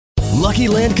Lucky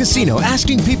Land Casino,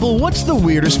 asking people, what's the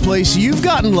weirdest place you've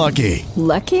gotten lucky?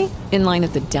 Lucky? In line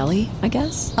at the deli, I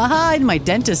guess? Aha, in my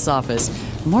dentist's office.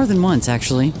 More than once,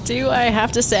 actually. Do I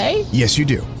have to say? Yes, you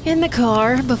do. In the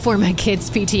car before my kids'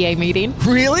 PTA meeting.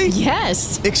 Really?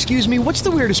 Yes. Excuse me, what's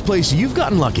the weirdest place you've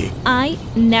gotten lucky? I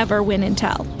never win and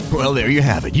tell. Well, there you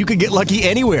have it. You can get lucky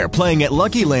anywhere, playing at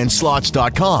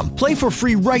LuckyLandSlots.com. Play for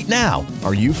free right now.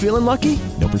 Are you feeling lucky?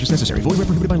 No purchase necessary. Void where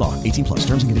prohibited by law. 18 plus.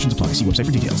 Terms and conditions apply. See website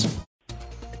for details.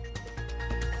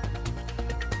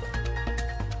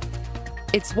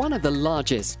 It's one of the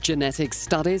largest genetic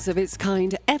studies of its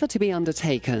kind ever to be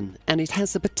undertaken, and it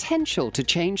has the potential to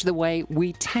change the way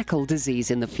we tackle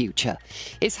disease in the future.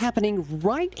 It's happening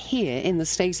right here in the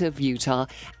state of Utah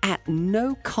at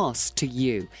no cost to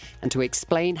you. And to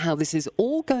explain how this is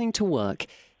all going to work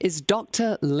is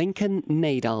Dr. Lincoln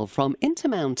Nadal from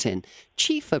Intermountain,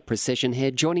 Chief of Precision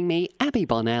here, joining me, Abby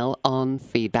Bonnell, on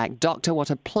Feedback. Doctor, what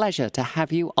a pleasure to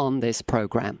have you on this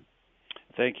program.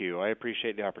 Thank you. I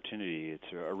appreciate the opportunity. It's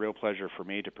a real pleasure for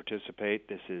me to participate.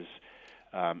 This is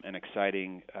an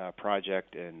exciting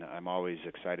project, and I'm always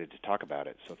excited to talk about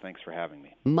it. So thanks for having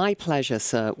me. My pleasure,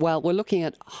 sir. Well, we're looking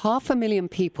at 500,000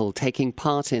 people taking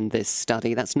part in this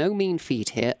study. That's no mean feat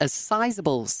here. A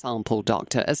sizable sample,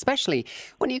 Doctor, especially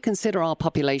when you consider our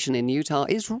population in Utah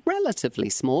is relatively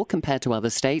small compared to other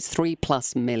states,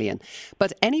 3+ million.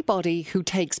 But anybody who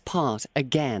takes part,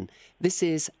 again, this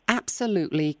is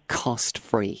absolutely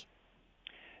cost-free.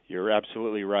 You're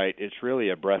absolutely right. It's really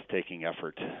a breathtaking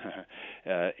effort.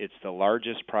 It's the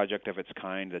largest project of its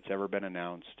kind that's ever been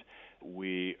announced.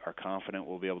 We are confident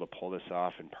we'll be able to pull this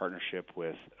off in partnership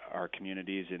with our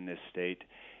communities in this state,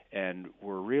 and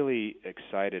we're really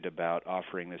excited about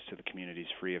offering this to the communities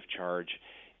free of charge.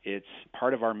 It's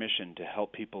part of our mission to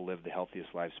help people live the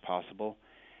healthiest lives possible,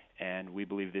 and we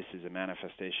believe this is a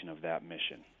manifestation of that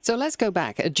mission. So let's go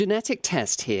back. A genetic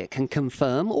test here can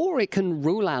confirm or it can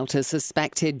rule out a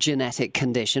suspected genetic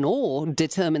condition or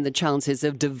determine the chances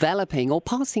of developing or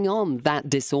passing on that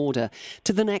disorder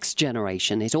to the next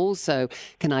generation. It also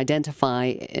can identify,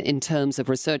 in terms of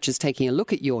researchers taking a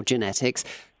look at your genetics,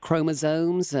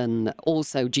 chromosomes and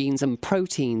also genes and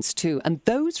proteins too. And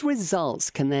those results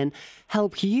can then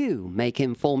help you make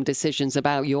informed decisions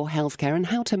about your healthcare and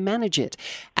how to manage it.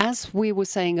 As we were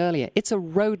saying earlier, it's a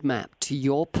roadmap to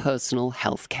your personal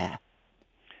healthcare.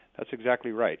 That's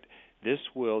exactly right. This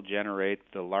will generate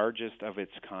the largest of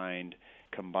its kind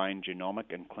combined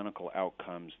genomic and clinical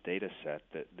outcomes data set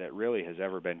that really has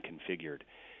ever been configured.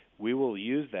 We will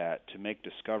use that to make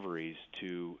discoveries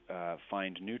to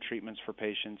find new treatments for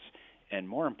patients, and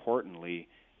more importantly,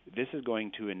 this is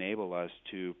going to enable us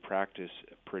to practice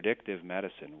predictive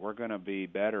medicine. We're going to be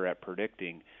better at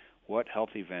predicting what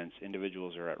health events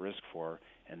individuals are at risk for,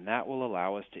 and that will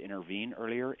allow us to intervene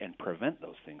earlier and prevent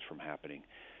those things from happening.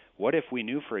 What if we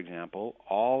knew, for example,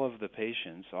 all of the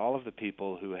patients, all of the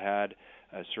people who had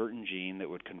a certain gene that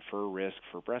would confer risk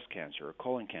for breast cancer or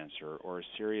colon cancer or a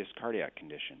serious cardiac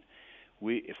condition?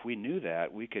 If we knew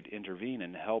that, we could intervene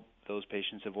and help those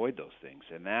patients avoid those things,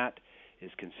 and that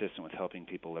is consistent with helping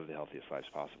people live the healthiest lives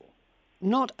possible.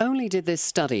 Not only did this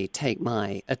study take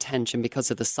my attention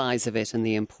because of the size of it and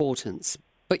the importance,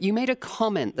 but you made a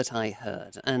comment that I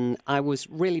heard, and I was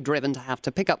really driven to have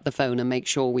to pick up the phone and make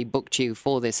sure we booked you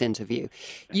for this interview.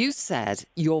 You said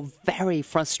you're very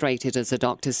frustrated as a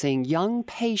doctor seeing young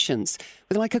patients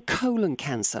with like a colon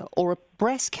cancer or a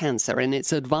breast cancer in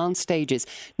its advanced stages,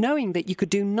 knowing that you could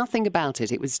do nothing about it.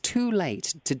 It was too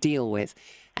late to deal with.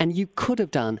 And you could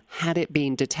have done had it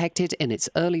been detected in its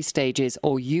early stages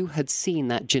or you had seen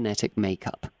that genetic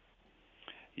makeup.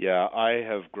 Yeah, I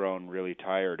have grown really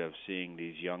tired of seeing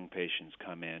these young patients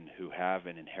come in who have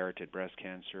an inherited breast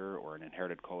cancer or an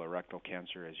inherited colorectal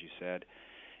cancer, as you said.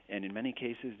 And in many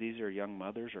cases, these are young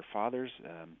mothers or fathers,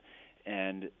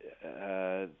 and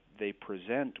they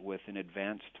present with an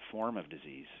advanced form of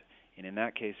disease. And in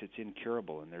that case, it's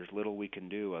incurable, and there's little we can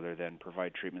do other than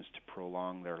provide treatments to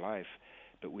prolong their life,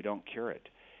 but we don't cure it.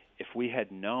 If we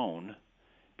had known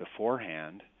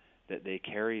beforehand that they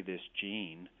carry this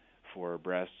gene for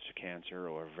breast cancer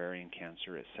or ovarian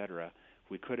cancer, etc.,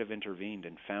 we could have intervened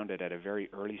and found it at a very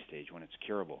early stage when it's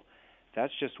curable.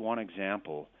 That's just one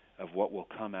example of what will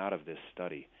come out of this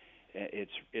study.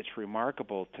 It's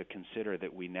remarkable to consider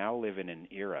that we now live in an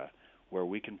era where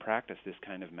we can practice this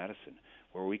kind of medicine,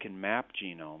 where we can map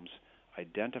genomes,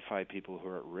 identify people who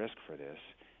are at risk for this,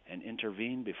 and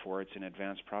intervene before it's an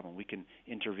advanced problem. We can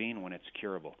intervene when it's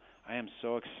curable. I am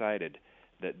so excited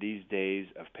that these days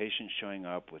of patients showing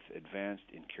up with advanced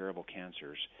incurable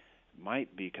cancers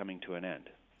might be coming to an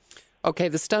end. Okay,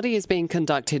 the study is being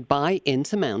conducted by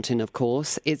Intermountain, of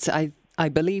course. I I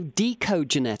believe, Decode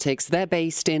Genetics. They're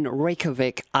based in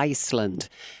Reykjavik, Iceland.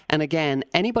 And again,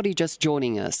 anybody just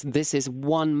joining us, this is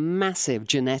one massive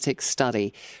genetic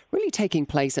study really taking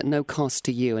place at no cost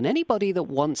to you. And anybody that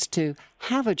wants to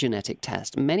have a genetic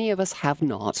test, many of us have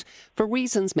not, for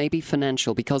reasons maybe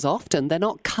financial, because often they're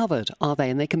not covered, are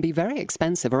they? And they can be very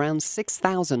expensive, around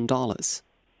 $6,000.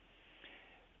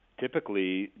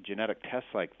 Typically, genetic tests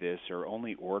like this are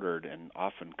only ordered and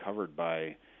often covered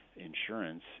by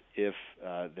insurance if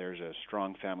there's a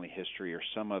strong family history or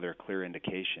some other clear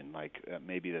indication, like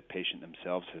maybe the patient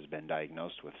themselves has been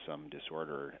diagnosed with some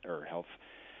disorder or health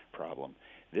problem.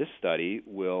 This study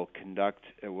will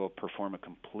perform a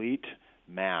complete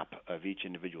map of each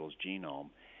individual's genome,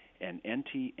 and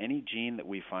any gene that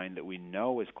we find that we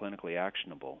know is clinically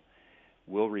actionable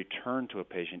will return to a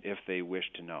patient if they wish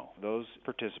to know. Those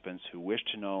participants who wish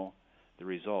to know the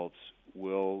results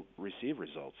will receive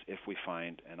results if we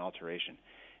find an alteration.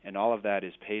 And all of that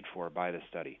is paid for by the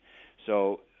study.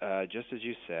 So just as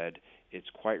you said, it's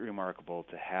quite remarkable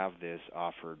to have this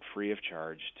offered free of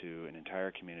charge to an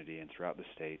entire community and throughout the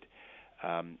state.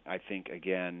 I think,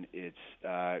 again, it's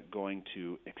going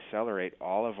to accelerate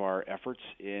all of our efforts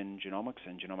in genomics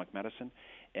and genomic medicine,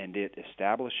 and it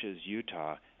establishes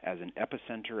Utah as an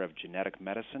epicenter of genetic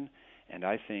medicine, and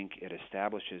I think it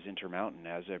establishes Intermountain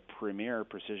as a premier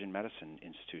precision medicine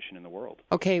institution in the world.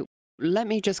 Okay, let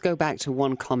me just go back to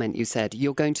one comment you said.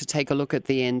 You're going to take a look at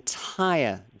the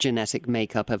entire genetic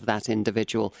makeup of that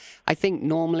individual. I think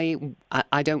normally,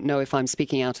 I don't know if I'm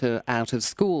speaking out of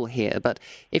school here, but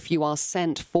if you are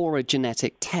sent for a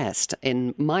genetic test,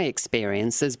 in my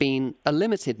experience, there's been a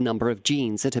limited number of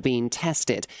genes that are being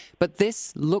tested. But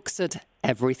this looks at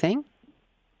everything?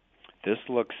 This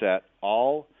looks at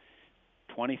all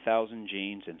 20,000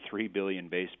 genes and 3 billion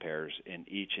base pairs in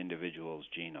each individual's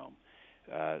genome.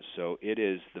 So it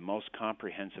is the most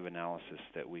comprehensive analysis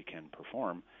that we can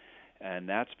perform, and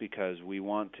that's because we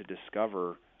want to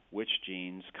discover which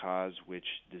genes cause which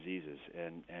diseases,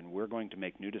 and we're going to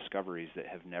make new discoveries that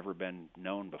have never been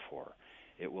known before.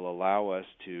 It will allow us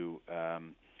to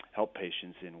help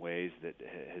patients in ways that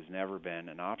has never been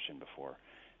an option before.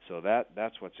 So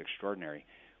that's what's extraordinary.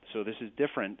 So this is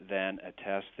different than a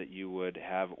test that you would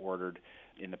have ordered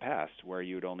in the past, where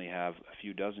you would only have a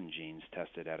few dozen genes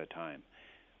tested at a time.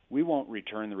 We won't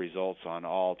return the results on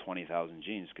all 20,000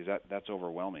 genes because that's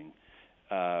overwhelming.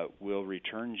 We'll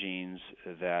return genes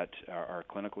that are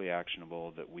clinically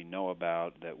actionable, that we know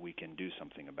about, that we can do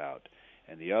something about,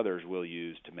 and the others we'll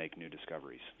use to make new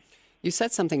discoveries. You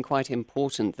said something quite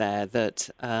important there that,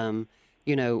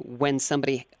 when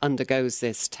somebody undergoes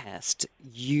this test,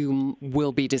 you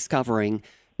will be discovering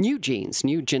new genes,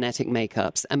 new genetic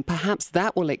makeups, and perhaps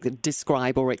that will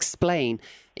describe or explain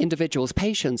individuals,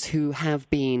 patients who have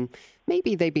been,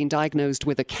 maybe they've been diagnosed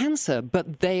with a cancer,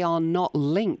 but they are not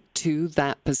linked to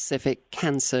that specific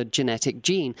cancer genetic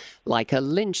gene, like a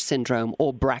Lynch syndrome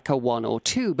or BRCA1 or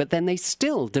 2, but then they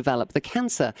still develop the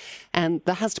cancer. And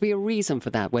there has to be a reason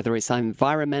for that, whether it's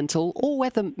environmental or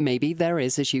whether maybe there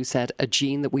is, as you said, a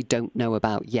gene that we don't know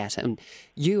about yet. And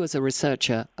you as a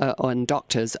researcher and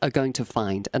doctors are going to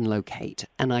find and locate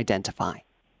and identify.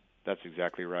 That's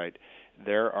exactly right.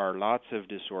 There are lots of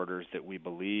disorders that we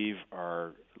believe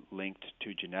are linked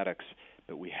to genetics,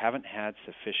 but we haven't had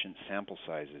sufficient sample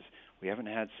sizes. We haven't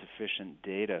had sufficient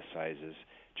data sizes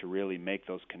to really make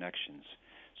those connections.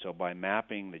 So by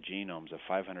mapping the genomes of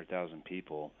 500,000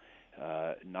 people,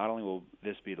 not only will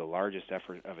this be the largest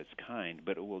effort of its kind,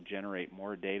 but it will generate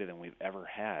more data than we've ever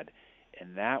had,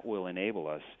 and that will enable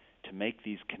us to make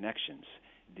these connections,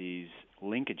 these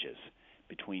linkages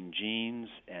between genes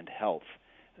and health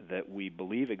that we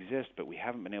believe exist, but we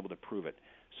haven't been able to prove it.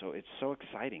 So it's so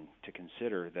exciting to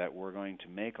consider that we're going to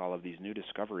make all of these new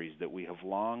discoveries that we have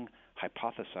long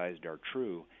hypothesized are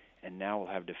true, and now we'll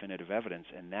have definitive evidence,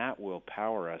 and that will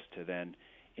power us to then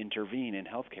intervene in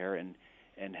healthcare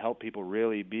and help people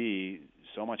really be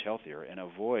so much healthier and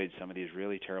avoid some of these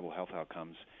really terrible health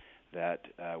outcomes that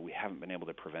we haven't been able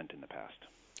to prevent in the past.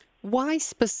 Why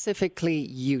specifically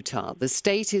Utah? The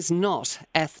state is not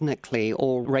ethnically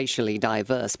or racially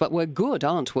diverse, but we're good,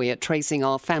 aren't we, at tracing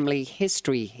our family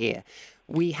history here.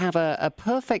 We have a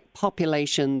perfect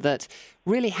population that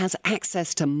really has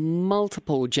access to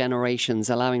multiple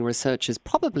generations, allowing researchers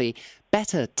probably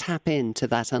better tap into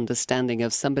that understanding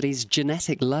of somebody's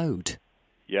genetic load.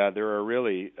 Yeah, there are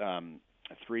really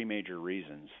three major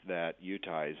reasons that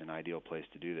Utah is an ideal place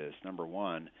to do this. Number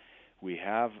one, we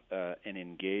have an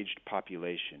engaged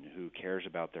population who cares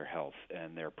about their health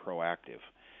and they're proactive.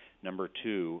 Number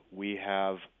two, we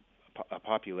have a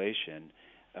population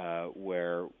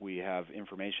where we have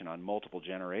information on multiple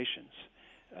generations.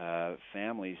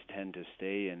 families tend to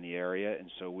stay in the area,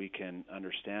 and so we can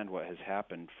understand what has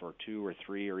happened for 2 or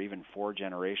 3 or even 4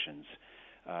 generations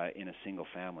in a single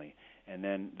family. And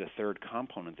then the third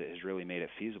component that has really made it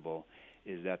feasible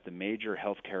is that the major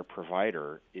healthcare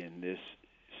provider in this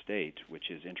state, which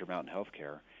is Intermountain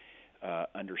Healthcare,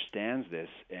 understands this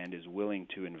and is willing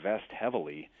to invest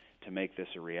heavily to make this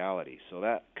a reality. So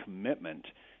that commitment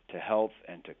to health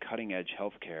and to cutting-edge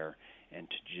healthcare and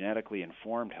to genetically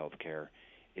informed healthcare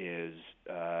is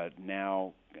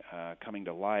now coming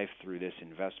to life through this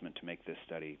investment to make this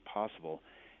study possible.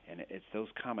 And it's those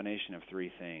combination of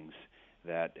 3 things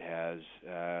that has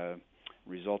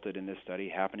resulted in this study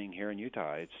happening here in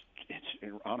Utah. It's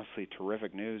honestly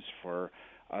terrific news for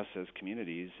us as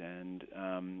communities and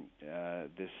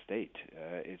this state.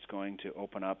 It's going to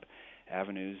open up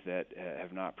avenues that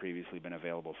have not previously been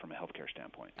available from a healthcare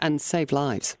standpoint. And save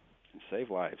lives. And save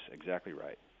lives, exactly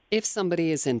right. If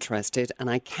somebody is interested, and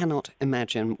I cannot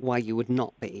imagine why you would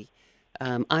not be,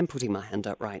 I'm putting my hand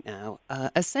up right now.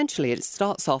 Essentially, it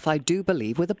starts off, I do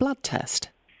believe, with a blood test.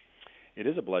 It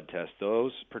is a blood test.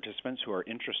 Those participants who are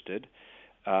interested,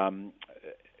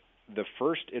 the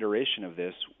first iteration of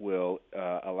this will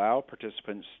allow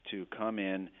participants to come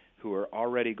in who are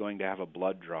already going to have a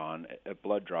blood draw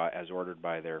as ordered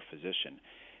by their physician.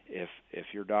 If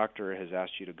your doctor has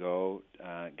asked you to go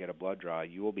get a blood draw,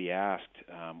 you will be asked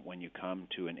when you come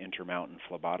to an Intermountain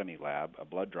phlebotomy lab, a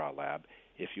blood draw lab,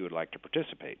 if you would like to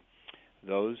participate.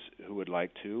 Those who would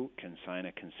like to can sign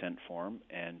a consent form,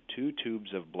 and 2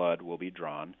 tubes of blood will be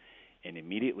drawn and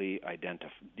immediately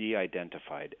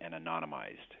de-identified and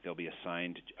anonymized. They'll be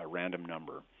assigned a random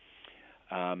number.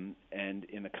 And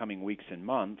in the coming weeks and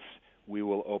months, we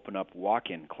will open up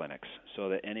walk-in clinics so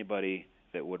that anybody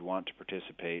that would want to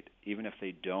participate, even if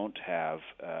they don't have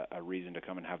a reason to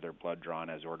come and have their blood drawn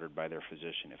as ordered by their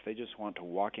physician, if they just want to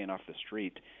walk in off the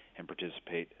street and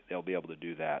participate, they'll be able to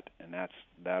do that, and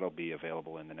that'll be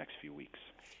available in the next few weeks.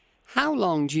 How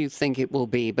long do you think it will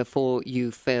be before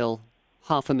you fill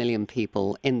 500,000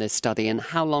 people in this study, and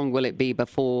how long will it be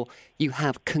before you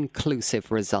have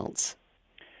conclusive results?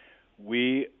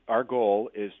 Our goal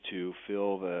is to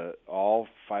fill all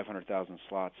 500,000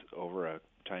 slots over a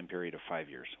time period of 5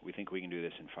 years. We think we can do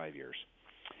this in 5 years.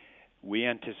 We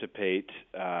anticipate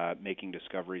making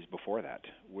discoveries before that.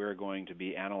 We're going to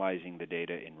be analyzing the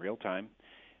data in real time.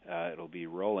 It'll be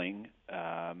rolling,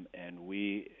 and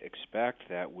we expect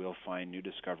that we'll find new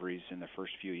discoveries in the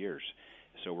first few years.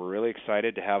 So we're really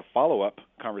excited to have follow-up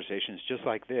conversations just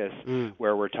like this,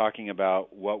 where we're talking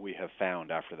about what we have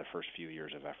found after the first few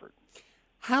years of effort.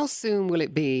 How soon will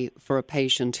it be for a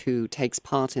patient who takes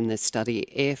part in this study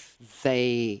if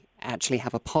they actually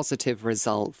have a positive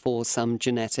result for some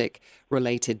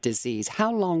genetic-related disease?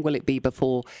 How long will it be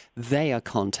before they are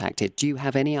contacted? Do you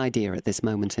have any idea at this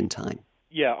moment in time?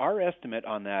 Yeah, our estimate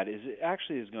on that is it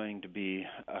actually is going to be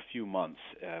a few months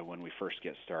when we first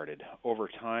get started. Over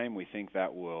time, we think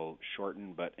that will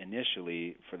shorten, but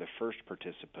initially, for the first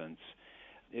participants,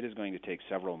 it is going to take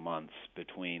several months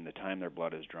between the time their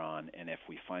blood is drawn and if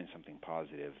we find something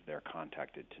positive, they're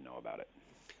contacted to know about it.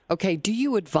 Okay, do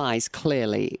you advise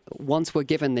clearly, once we're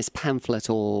given this pamphlet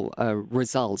or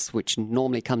results, which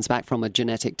normally comes back from a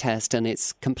genetic test and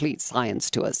it's complete science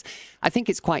to us, I think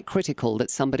it's quite critical that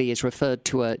somebody is referred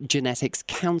to a genetics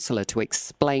counselor to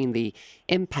explain the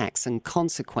impacts and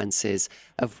consequences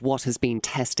of what has been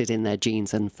tested in their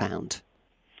genes and found?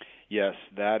 Yes,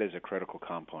 that is a critical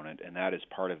component, and that is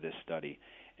part of this study.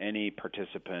 Any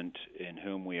participant in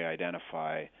whom we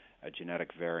identify a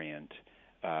genetic variant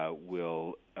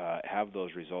will have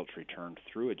those results returned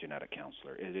through a genetic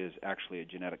counselor. It is actually a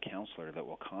genetic counselor that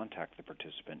will contact the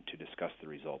participant to discuss the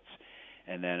results.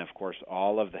 And then, of course,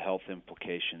 all of the health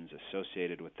implications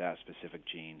associated with that specific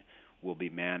gene will be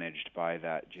managed by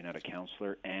that genetic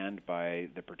counselor and by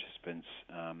the participants'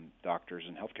 doctors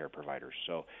and healthcare providers.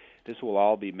 So this will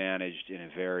all be managed in a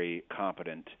very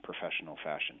competent, professional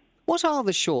fashion. What are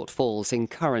the shortfalls in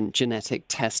current genetic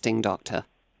testing, Doctor?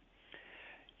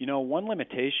 You know, one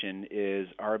limitation is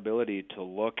our ability to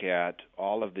look at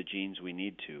all of the genes we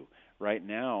need to. Right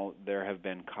now, there have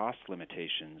been cost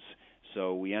limitations,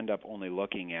 so we end up only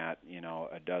looking at,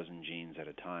 a dozen genes at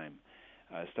a time.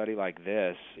 A study like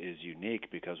this is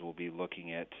unique because we'll be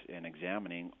looking at and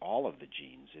examining all of the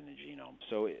genes in the genome.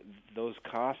 So those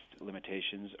cost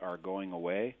limitations are going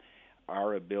away.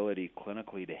 Our ability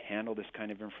clinically to handle this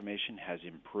kind of information has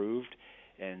improved,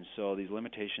 and so these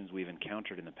limitations we've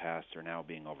encountered in the past are now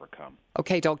being overcome.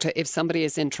 Okay, Doctor, if somebody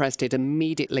is interested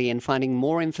immediately in finding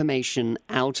more information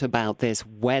out about this,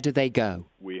 where do they go?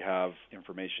 We have information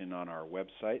information on our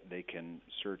website. They can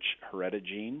search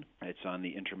Heredigene. It's on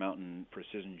the Intermountain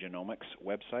Precision Genomics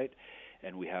website,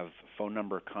 and we have phone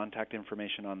number contact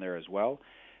information on there as well.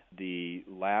 The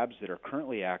labs that are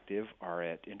currently active are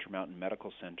at Intermountain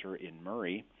Medical Center in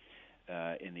Murray,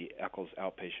 in the Eccles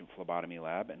Outpatient Phlebotomy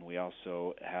Lab, and we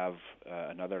also have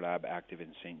another lab active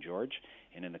in St. George,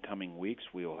 and in the coming weeks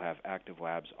we will have active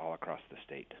labs all across the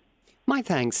state. My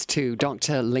thanks to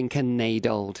Dr. Lincoln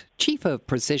Nadold, Chief of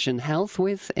Precision Health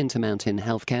with Intermountain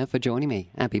Healthcare, for joining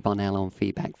me. Abby Bonnell on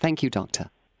Feedback. Thank you,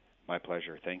 Doctor. My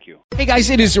pleasure. Thank you. Hey, guys,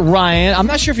 it is Ryan. I'm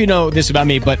not sure if you know this about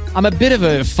me, but I'm a bit of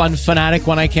a fun fanatic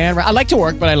when I can. I like to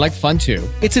work, but I like fun, too.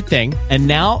 It's a thing. And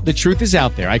now the truth is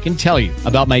out there. I can tell you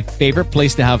about my favorite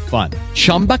place to have fun,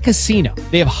 Chumba Casino.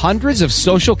 They have hundreds of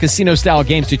social casino-style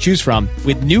games to choose from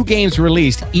with new games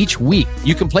released each week.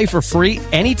 You can play for free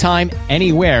anytime,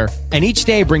 anywhere, and each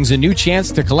day brings a new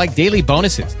chance to collect daily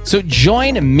bonuses. So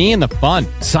join me in the fun.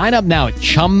 Sign up now at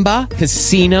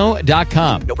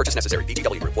ChumbaCasino.com. No purchase necessary.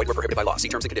 VGW Group. Void where prohibited by law. See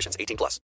terms and conditions. 18+.